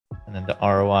and then the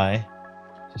ROI,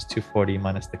 just 240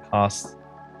 minus the cost,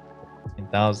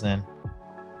 15,000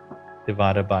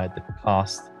 divided by the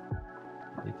cost,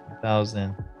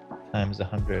 18,000 times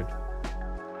 100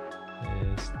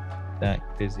 is that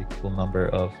crazy cool number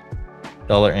of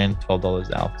 $1 in,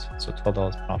 $12 out. So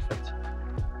 $12 profit.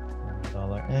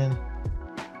 $1 in,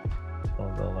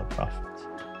 $12 profit.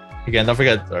 Again, don't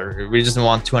forget, we just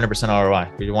want 200% ROI.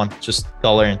 We want just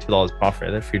 $1 and $2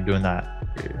 profit. If you're doing that,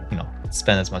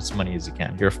 spend as much money as you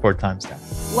can. You're 4 times that.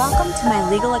 Welcome to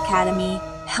my legal academy,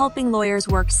 helping lawyers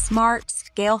work smart,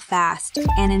 scale fast,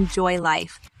 and enjoy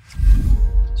life.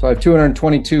 So I have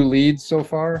 222 leads so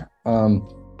far.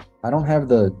 I don't have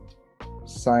the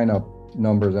sign up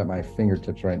numbers at my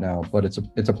fingertips right now, but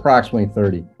it's approximately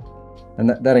 30. And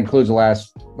that includes the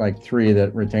last like 3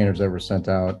 retainers that were sent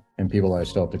out and people that I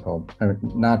still have to call. I mean,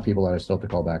 not people that I still have to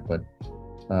call back, but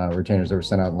retainers that were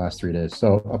sent out in the last 3 days.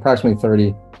 So approximately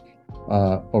 30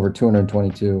 over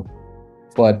 222.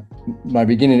 But my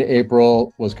beginning of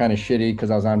April was kind of shitty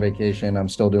because I was on vacation. I'm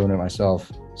still doing it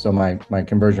myself. So my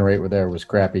conversion rate there was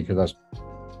crappy because I was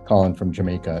calling from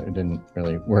Jamaica. It didn't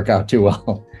really work out too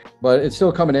well, but it's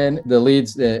still coming in. The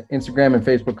leads, the Instagram and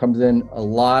Facebook comes in a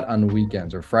lot on the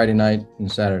weekends or Friday night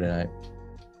and Saturday night.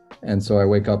 And so I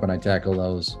wake up and I tackle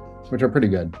those, which are pretty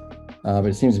good. But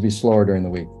it seems to be slower during the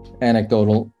week.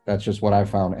 Anecdotal, that's just what I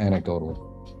found anecdotally.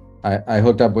 I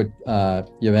hooked up with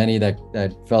Yevgeny,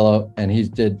 that fellow, and he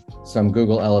did some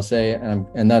Google LSA,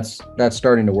 and that's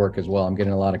starting to work as well. I'm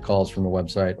getting a lot of calls from the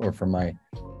website or from my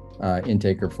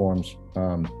intaker forms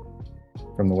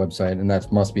from the website, and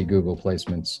that must be Google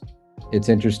placements. It's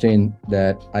interesting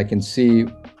that I can see,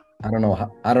 I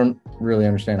don't really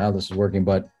understand how this is working,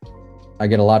 but I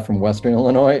get a lot from Western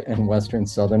Illinois and Western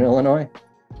Southern Illinois,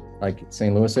 like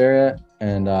St. Louis area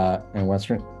and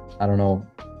Western. I don't know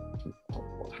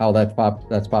how that's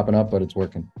popping up, but it's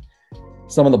working.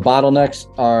 Some of the bottlenecks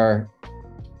are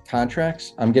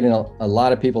contracts. I'm getting a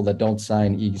lot of people that don't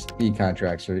sign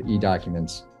e-contracts or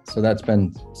e-documents. So that's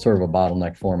been sort of a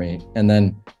bottleneck for me. And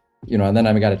then,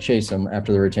 I've got to chase them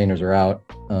after the retainers are out.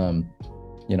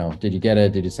 Did you get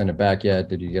it? Did you send it back yet?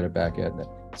 Did you get it back yet?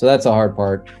 So that's a hard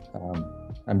part.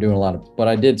 I'm doing a lot of, but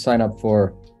I did sign up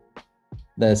for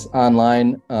this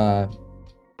online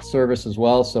service as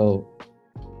well. So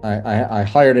I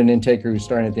hired an intaker who's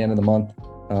starting at the end of the month.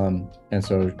 And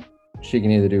so she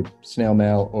can either do snail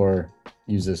mail or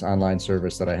use this online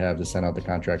service that I have to send out the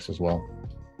contracts as well.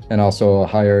 And also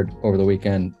hired over the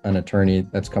weekend an attorney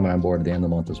that's coming on board at the end of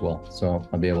the month as well. So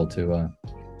I'll be able to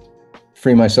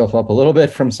free myself up a little bit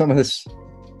from some of this.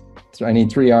 So I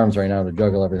need 3 arms right now to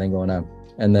juggle everything going on.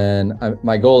 And then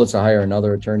my goal is to hire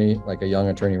another attorney, like a young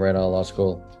attorney right out of law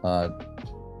school,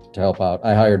 to help out.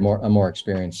 I hired a more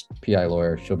experienced PI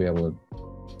lawyer. She'll be able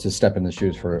to step in the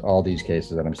shoes for all these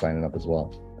cases that I'm signing up as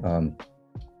well.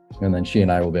 And then she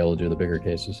and I will be able to do the bigger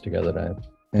cases together.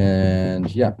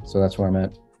 And yeah, so that's where I'm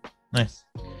at. Nice.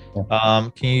 Yeah.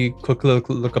 Can you quickly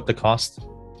look up the cost?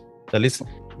 At least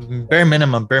bare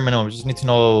minimum. We just need to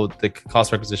know the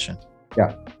cost requisition.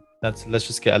 Yeah. Let's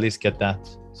just at least get that.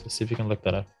 So see if you can look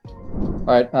that up. All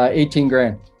right. 18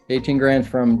 grand. 18 grand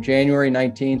from January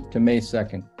 19th to May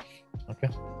 2nd. Okay.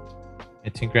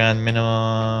 18 grand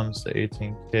minimum. So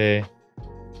 18K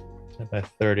by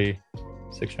 30,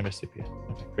 600 CPA.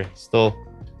 Okay, great. Still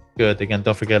good. Again,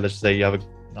 don't forget, let's just say you have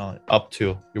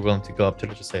you're willing to go up to,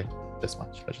 let's just say this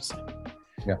much, let's just say.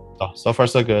 Yeah. So far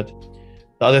so good.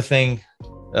 The other thing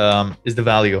is the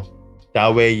value.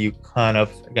 That way you kind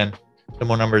of, again, the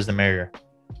more numbers, the merrier.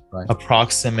 Right.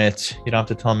 Approximate. You don't have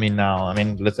to tell me now.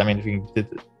 If you did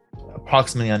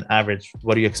approximately on average,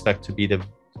 what do you expect to be the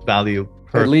value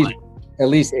per client? At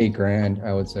least 8 grand,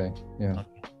 I would say. Yeah.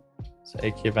 Okay. So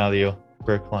 8K value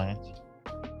per client.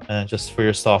 And just for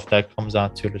yourself, that comes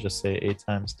out to, let's just say 8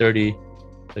 times 30.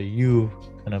 So you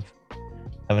kind of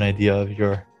have an idea of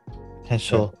your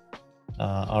potential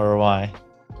ROI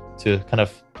to kind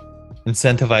of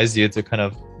incentivize you to kind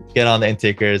of get on the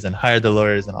intakers and hire the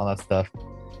lawyers and all that stuff.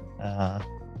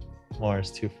 More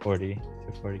is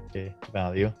 240K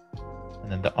value.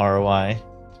 And then the ROI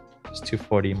is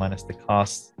 240 minus the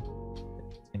cost,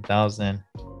 15,000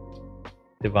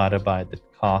 divided by the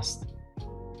cost,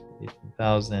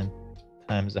 18,000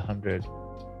 times 100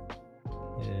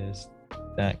 is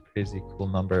that crazy cool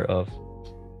number of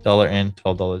 $1 in,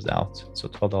 $12 out. So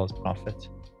 $12 profit.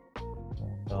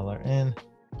 $1 in,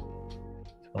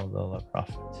 $12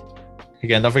 profit.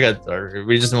 Again, don't forget,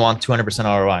 we just want 200%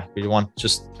 ROI. We want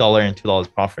just $1 and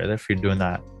 $2 profit. If you're doing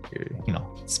that,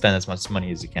 spend as much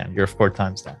money as you can. You're 4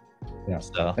 times that. Yeah.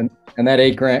 So and that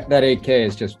 8 grand, that 8K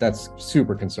is that's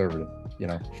super conservative. you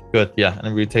know. Good. Yeah.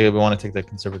 And we want to take the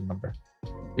conservative number.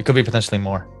 It could be potentially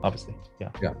more, obviously.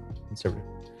 Yeah. Yeah. Conservative.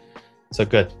 So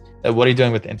good. What are you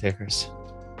doing with the intakers?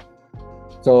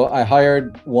 So I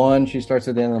hired one, she starts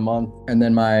at the end of the month, and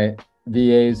then my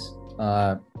VAs,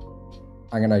 I'm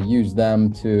gonna use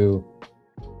them to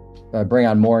bring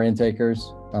on more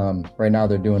intakers. Right now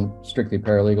they're doing strictly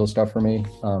paralegal stuff for me.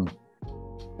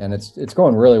 And it's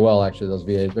going really well, actually. Those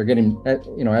VAs, they're getting,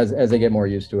 you know, as they get more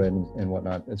used to it and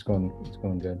whatnot, it's going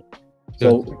good.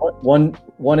 So one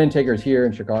intaker is here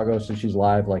in Chicago, so she's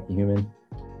live like a human.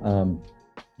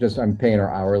 Just I'm paying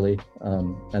her hourly,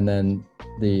 and then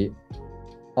the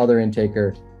other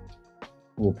intaker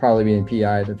will probably be in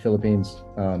PI, the Philippines,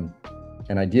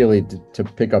 and ideally to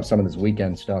pick up some of this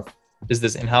weekend stuff. Is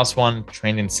this in-house one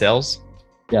trained in sales?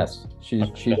 Yes, she's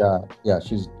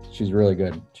really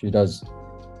good. She does.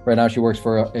 Right now, she works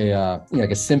for a like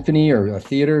a symphony or a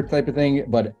theater type of thing,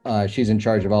 but she's in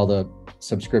charge of all the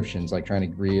subscriptions, like trying to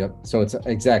agree up. So it's the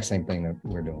exact same thing that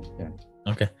we're doing.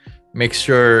 Yeah. Okay. Make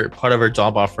sure part of her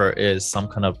job offer is some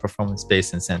kind of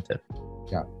performance-based incentive.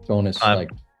 Yeah. Bonus. Yeah.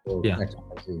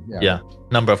 Yeah.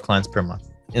 Number of clients per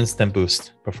month. Instant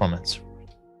boost performance.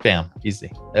 Bam.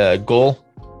 Easy. Goal.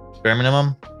 Bare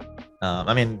minimum.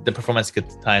 I mean, the performance could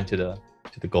tie into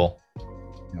the goal. Yeah.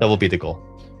 That will be the goal.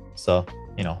 So,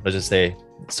 you know, let's just say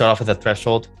start off with a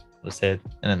threshold. Let's say it,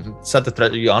 and then set the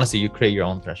threshold. You create your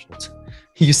own thresholds.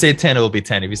 You say 10, it will be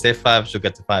 10. If you say 5, she'll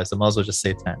get to 5. So might as well just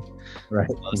say 10. Right.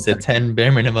 So let's say 10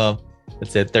 bare minimum.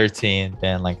 Let's say 13,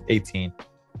 then like 18,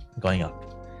 going up.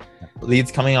 Yeah.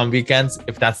 Leads coming on weekends.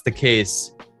 If that's the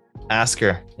case, ask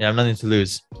her. You have nothing to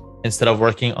lose. Instead of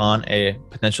working on a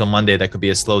potential Monday that could be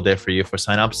a slow day for you for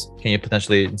signups, can you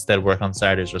potentially instead work on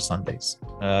Saturdays or Sundays?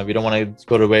 We don't want to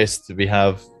go to waste. We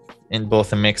have in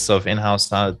both a mix of in-house,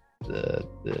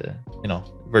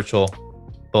 virtual,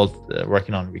 both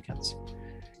working on weekends.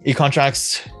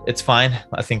 E-contracts, it's fine.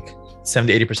 I think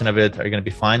 70-80% of it are going to be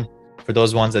fine. For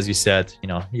those ones, as you said, you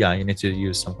need to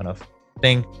use some kind of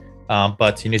thing,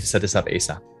 but you need to set this up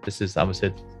ASAP. This is, I would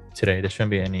say, today. There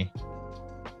shouldn't be any.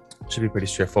 Should be pretty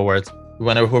straightforward.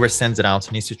 Whenever whoever sends it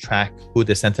out needs to track who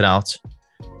they sent it out,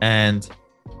 and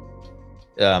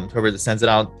whoever sends it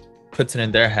out puts it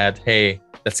in their head, hey,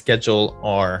 let's schedule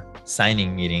our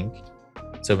signing meeting.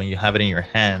 So when you have it in your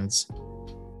hands,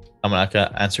 I'm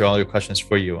gonna answer all your questions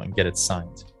for you and get it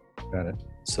signed. Got it.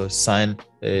 So sign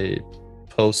a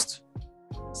post,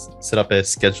 set up a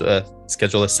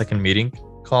schedule a second meeting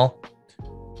call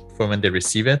for when they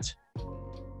receive it.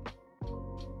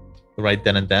 Right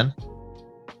then and then.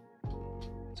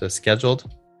 So it's scheduled.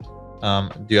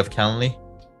 Do you have Calendly?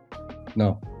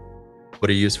 No. What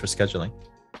do you use for scheduling?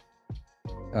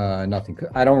 Nothing.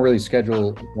 I don't really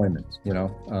schedule appointments, you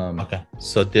know. Okay.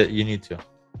 So you need to.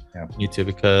 Yeah. You need to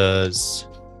because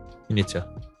you need to.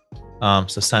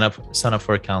 So sign up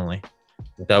for a Calendly.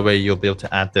 That way you'll be able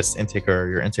to add this intaker or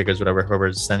your intakers, whatever,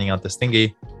 whoever's sending out this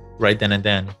thingy, right then and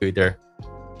then. You either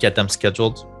get them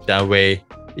scheduled. That way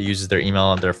it uses their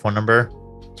email and their phone number.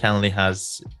 Calendly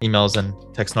has emails and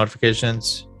text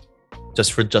notifications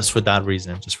just for that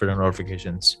reason, just for the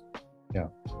notifications. Yeah.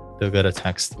 They'll get a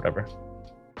text, whatever.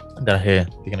 That hey,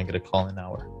 you're gonna get a call in an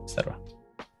hour, etc.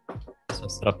 So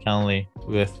set up Calendly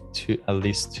with at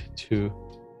least two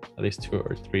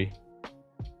or three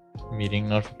meeting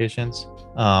notifications.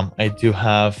 I do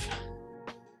have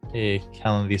a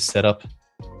Calendly setup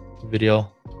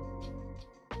video.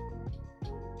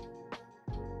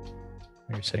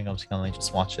 When you're setting up Calendly,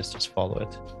 just watch this, just follow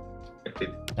it.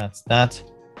 That's that.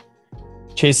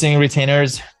 Chasing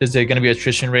retainers, there's going to be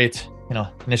attrition rate.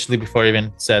 Initially before I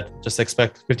even said, just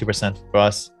expect 50% for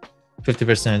us.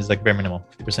 50% is like bare minimum.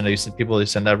 50% of people who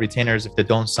send out retainers, if they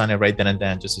don't sign it right then and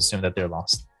then, just assume that they're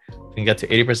lost. If we can get to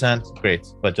 80%, great.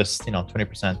 But just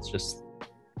 20%, just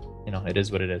it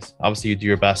is what it is. Obviously, you do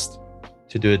your best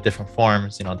to do it different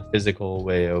forms, the physical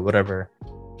way or whatever.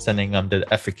 Sending them the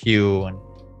FAQ and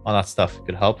all that stuff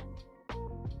could help.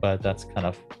 But that's kind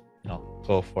of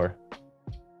go for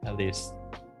at least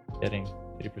getting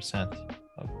 30%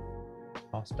 of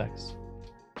prospects.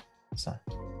 So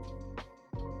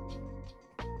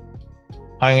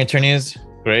hiring attorneys,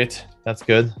 great. That's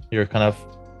good. You're kind of,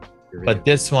 but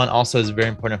this one also is very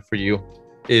important for you,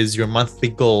 is your monthly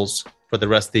goals for the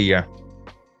rest of the year.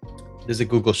 There's a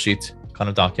Google Sheet kind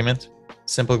of document,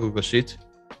 simple Google Sheet.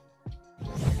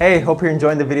 Hey, hope you're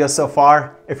enjoying the video so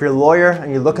far. If you're a lawyer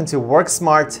and you're looking to work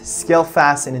smart, scale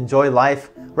fast, and enjoy life,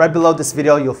 right below this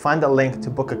video, you'll find a link to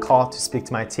book a call to speak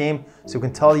to my team so we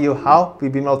can tell you how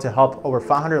we've been able to help over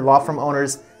 500 law firm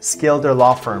owners scale their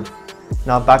law firm.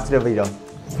 Now back to the video.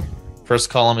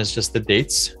 First column is just the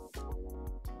dates.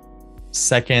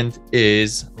 Second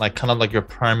is like kind of like your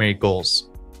primary goals.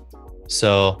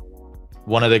 So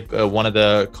one of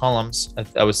the columns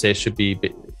I would say should be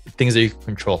things that you can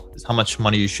control. Is how much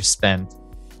money you should spend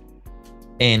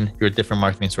in your different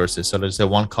marketing sources. So there's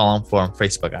one column for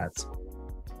Facebook ads.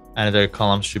 Another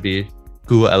column should be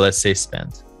Google LSA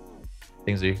spend,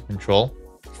 things that you can control.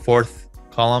 Fourth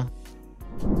column,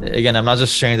 again, I'm not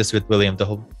just sharing this with William. The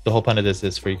whole point of this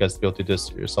is for you guys to be able to do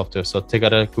this yourself too. So take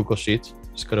out a Google Sheet,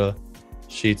 just go to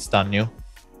sheets.new,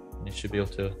 and you should be able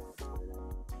to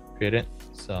create it.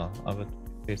 So I would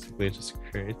basically just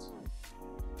create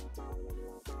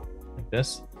like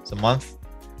this. It's a month.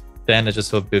 Then it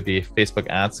just will be Facebook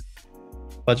ads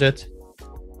budget.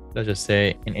 Let's just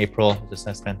say in April, just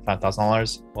I spend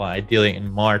 $5,000. Well, ideally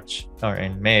in March or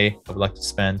in May, I would like to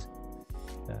spend.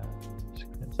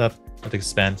 I'd like to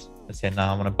spend. Let's say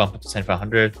now I'm gonna bump it to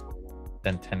 7,500,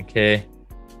 then 10K,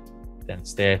 then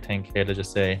stay at 10K. Let's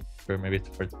just say for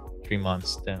 3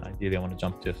 months. Then ideally I want to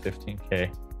jump to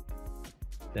 15K,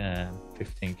 then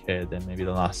 15K. Then maybe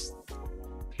the last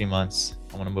 3 months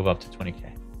I want to move up to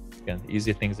 20K. Again,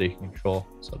 easy things that you can control.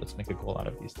 So let's make a goal out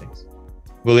of these things.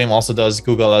 William also does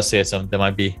Google LSA, so there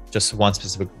might be just one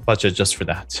specific budget just for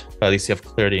that. But at least you have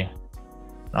clarity.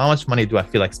 How much money do I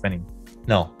feel like spending?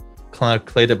 No,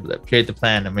 create the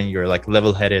plan. I mean, you're like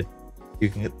level-headed.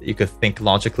 You could think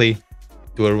logically,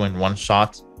 do it in one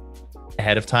shot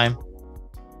ahead of time.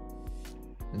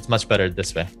 It's much better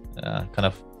this way. Kind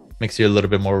of makes you a little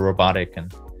bit more robotic,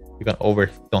 and you can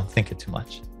don't think it too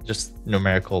much. Just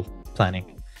numerical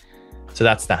planning. So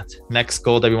that's that. Next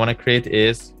goal that we want to create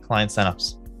is client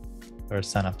signups or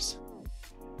signups.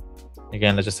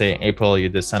 Again, let's just say in April you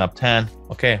did sign up 10.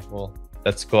 Okay, well,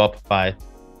 let's go up by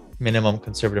minimum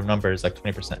conservative numbers like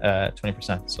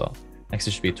 20%. So next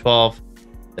it should be 12,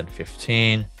 then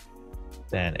 15,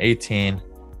 then 18,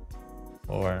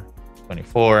 or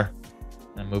 24,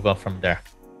 and move up from there.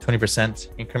 20%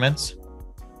 increments.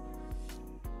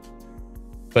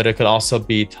 But it could also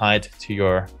be tied to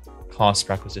your cost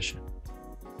per acquisition.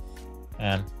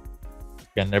 And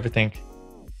again, everything,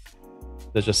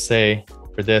 let's just say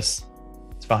for this,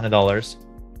 it's $500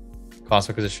 cost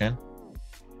per acquisition.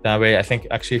 That way, I think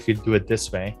actually if you do it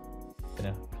this way,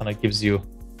 it kind of gives you,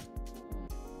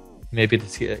 maybe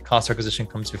the cost per acquisition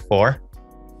comes before.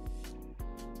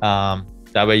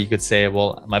 That way you could say,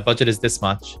 well, my budget is this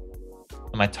much,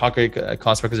 and my target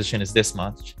cost per acquisition is this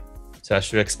much, so I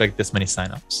should expect this many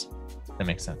signups. That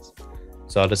makes sense.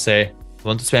 So I'll just say, I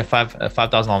want to spend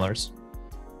 $5,000.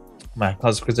 My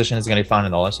cost per acquisition is going to be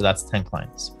 $500, so that's 10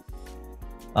 clients.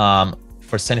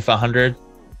 For 7,500,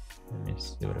 let me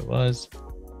see what it was.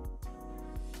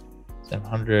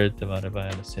 700 divided by,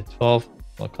 let's say 12.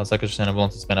 Well, cost per acquisition, I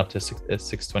want to spend up to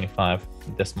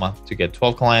 $625 this month to get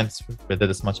 12 clients with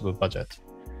this much of a budget.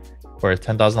 For a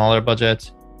 $10,000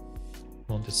 budget,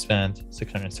 I want to spend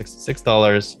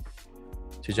 $666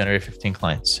 to generate 15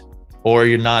 clients. Or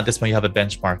you're not, this one you have a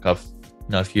benchmark of,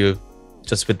 if you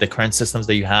just with the current systems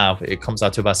that you have, it comes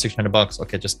out to about $600.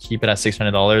 Okay, just keep it at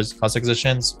 $600 cost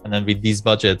acquisitions, and then with these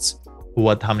budgets,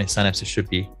 how many signups it should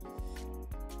be.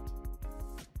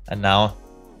 And now,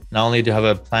 not only do you have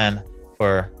a plan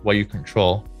for what you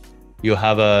control, you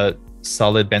have a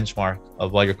solid benchmark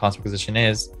of what your cost per acquisition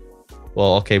is.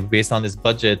 Well, okay, based on this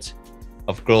budget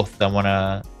of growth that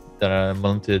I'm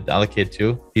willing to allocate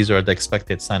to, these are the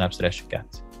expected signups that I should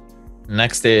get.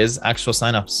 Next is actual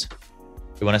signups.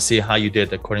 You want to see how you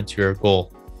did according to your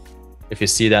goal. If you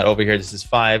see that over here, this is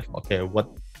 5. Okay,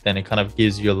 then it kind of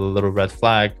gives you a little red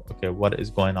flag. Okay, what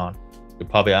is going on?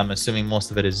 I'm assuming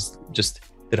most of it is just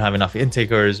you don't have enough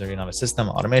intakers, or you don't have a system,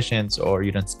 automations, or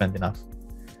you didn't spend enough.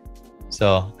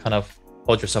 So kind of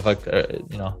hold yourself,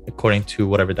 according to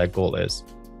whatever that goal is.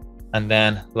 And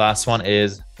then last one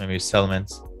is maybe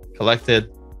settlements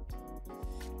collected.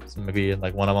 So maybe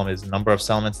like one of them is number of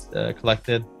settlements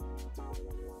collected.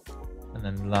 And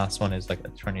then the last one is like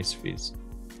attorney's fees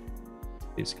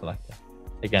collected.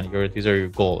 Again, these are your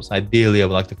goals. Ideally, I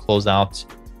would like to close out.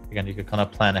 Again, you could kind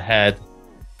of plan ahead.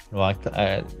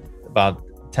 About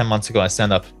 10 months ago, I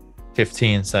signed up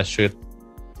 15, so I should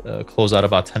close out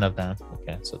about 10 of them.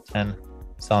 Okay, so 10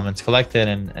 settlements collected,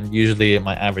 and usually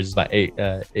my average is about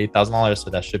 $8,000, so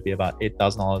that should be about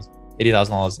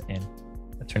 $80,000 in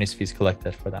attorney's fees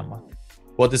collected for that month.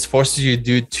 What this forces you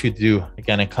to do,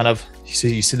 again, it kind of,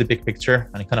 you see the big picture,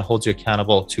 and it kind of holds you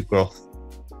accountable to growth,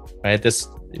 right? This,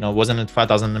 wasn't it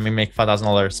 $5,000, let me make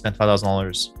 $5,000, spend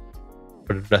 $5,000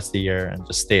 for the rest of the year and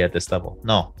just stay at this level.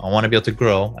 No, I want to be able to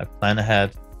grow. I plan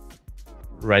ahead,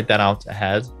 write that out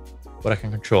ahead, what I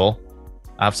can control.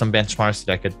 I have some benchmarks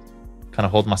that I could kind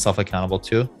of hold myself accountable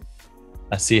to.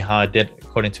 I see how I did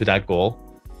according to that goal.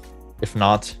 If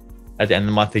not, at the end of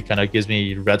the month, it kind of gives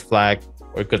me red flag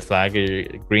or good flag,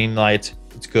 or green light,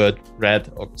 it's good, red,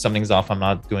 or something's off, I'm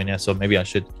not doing it. So maybe I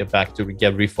should get back to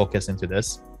get refocused into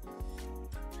this.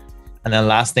 And then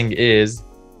last thing is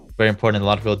very important, a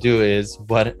lot of people do, is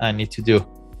what I need to do.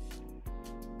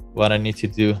 What I need to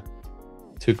do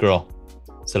to grow.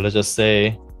 So let's just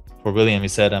say for William, he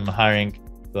said, I'm hiring,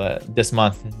 but this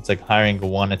month it's like hiring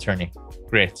one attorney.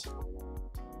 Great.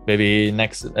 Maybe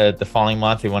the following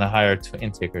month, you want to hire 2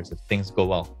 intakers if things go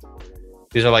well.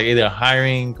 These are like either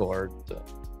hiring or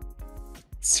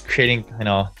creating,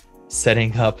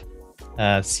 setting up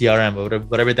CRM, or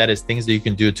whatever that is, things that you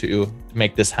can do to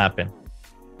make this happen.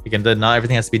 Not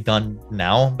everything has to be done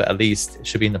now, but at least it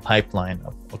should be in the pipeline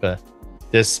of, okay,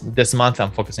 this month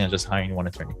I'm focusing on just hiring 1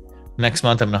 attorney. Next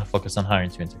month, I'm going to focus on hiring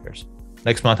 2 intakers.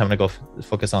 Next month, I'm going to go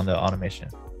focus on the automation.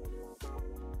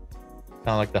 Kind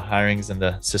of like the hirings and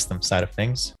the system side of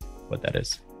things, what that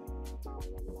is.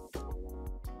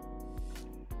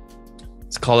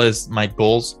 Let's call it my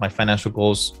goals, my financial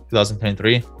goals,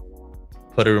 2023.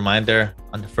 Put a reminder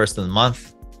on the 1st of the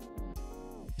month.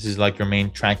 This is like your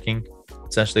main tracking.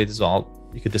 Essentially, this is all,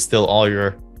 you could distill all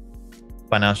your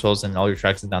financials and all your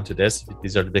tracks down to this.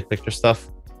 These are the big picture stuff,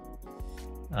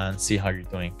 and see how you're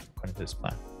doing according to this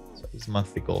plan. So these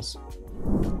monthly goals.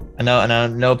 I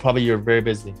know probably you're very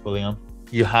busy, William.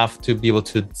 You have to be able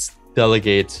to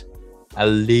delegate at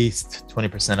least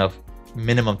 20% of,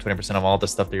 minimum 20% of all the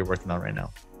stuff that you're working on right now.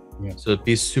 Yeah. So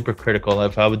be super critical.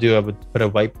 If I would put a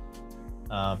white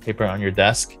paper on your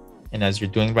desk, and as you're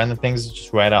doing random things,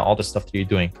 just write out all the stuff that you're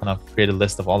doing. Kind of create a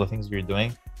list of all the things you're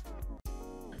doing,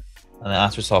 and then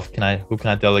ask yourself, who can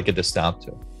I delegate this down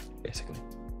to, basically,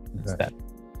 instead.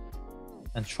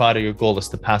 And your goal is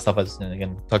to pass off as,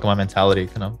 again, talking about mentality,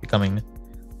 kind of becoming a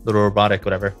little robotic,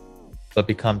 whatever, but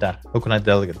become that. Who can I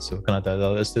delegate this to? Who can I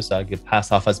delegate this to? So I can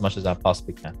pass off as much as I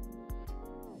possibly can.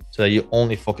 So that you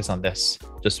only focus on this,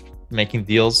 just making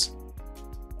deals,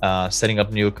 setting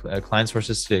up new client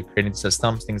sources, creating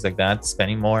systems, things like that,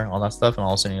 spending more, all that stuff. And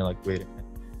also you're like, wait a minute,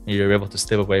 you're able to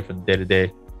step away from the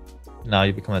day-to-day. Now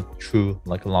you become a true,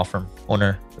 like a law firm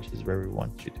owner, which is where we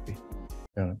want you to be.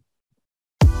 Got it.